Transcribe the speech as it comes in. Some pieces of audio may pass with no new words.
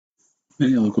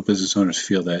Many local business owners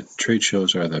feel that trade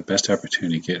shows are the best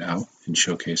opportunity to get out and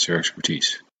showcase their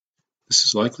expertise. This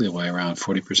is likely why around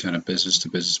 40% of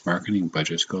business-to-business marketing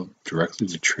budgets go directly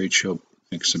to trade show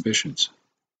exhibitions.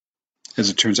 As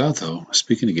it turns out, though,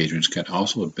 speaking engagements can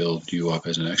also build you up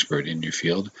as an expert in your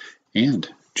field and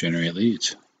generate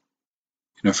leads.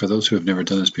 For those who have never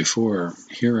done this before,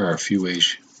 here are a few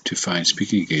ways to find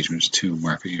speaking engagements to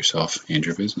market yourself and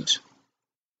your business.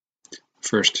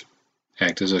 First,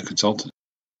 act as a consultant.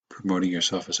 Promoting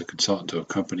yourself as a consultant to a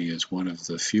company is one of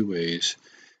the few ways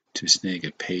to snag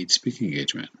a paid speaking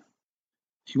engagement.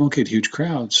 You won't get huge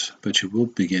crowds, but you will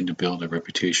begin to build a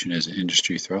reputation as an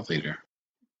industry thought leader.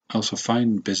 Also,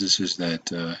 find businesses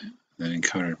that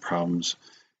encounter problems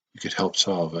you could help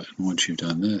solve. And once you've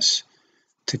done this,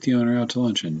 take the owner out to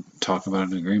lunch and talk about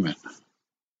an agreement.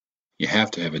 You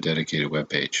have to have a dedicated web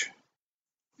page.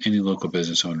 Any local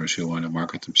business owners who want to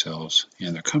market themselves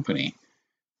and their company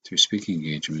through speaking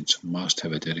engagements must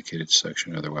have a dedicated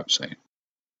section of their website.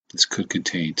 This could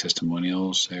contain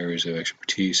testimonials, areas of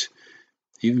expertise,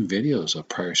 even videos of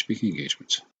prior speaking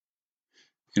engagements.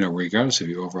 Regardless of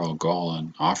your overall goal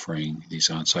on offering these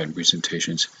on-site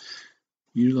presentations,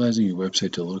 utilizing your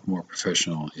website to look more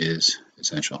professional is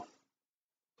essential.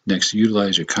 Next,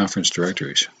 utilize your conference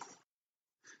directories.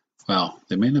 While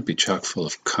they may not be chock full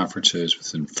of conferences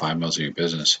within 5 miles of your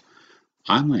business,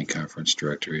 online conference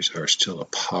directories are still a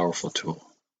powerful tool.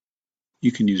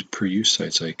 You can use per-use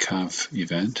sites like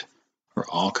ConfEvent or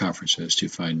All Conferences to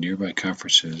find nearby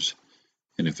conferences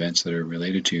and events that are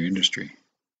related to your industry.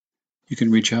 You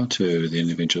can reach out to the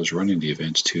individuals running the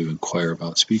events to inquire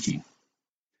about speaking.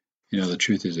 The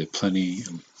truth is that plenty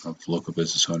of local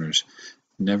business owners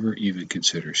never even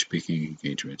consider speaking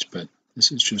engagements, but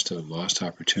this is just a lost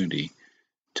opportunity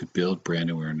to build brand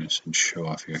awareness and show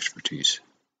off your expertise.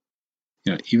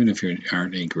 Even if you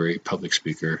aren't a great public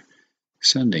speaker,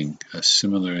 sending a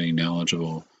similarly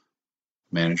knowledgeable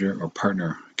manager or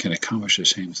partner can accomplish the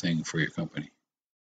same thing for your company.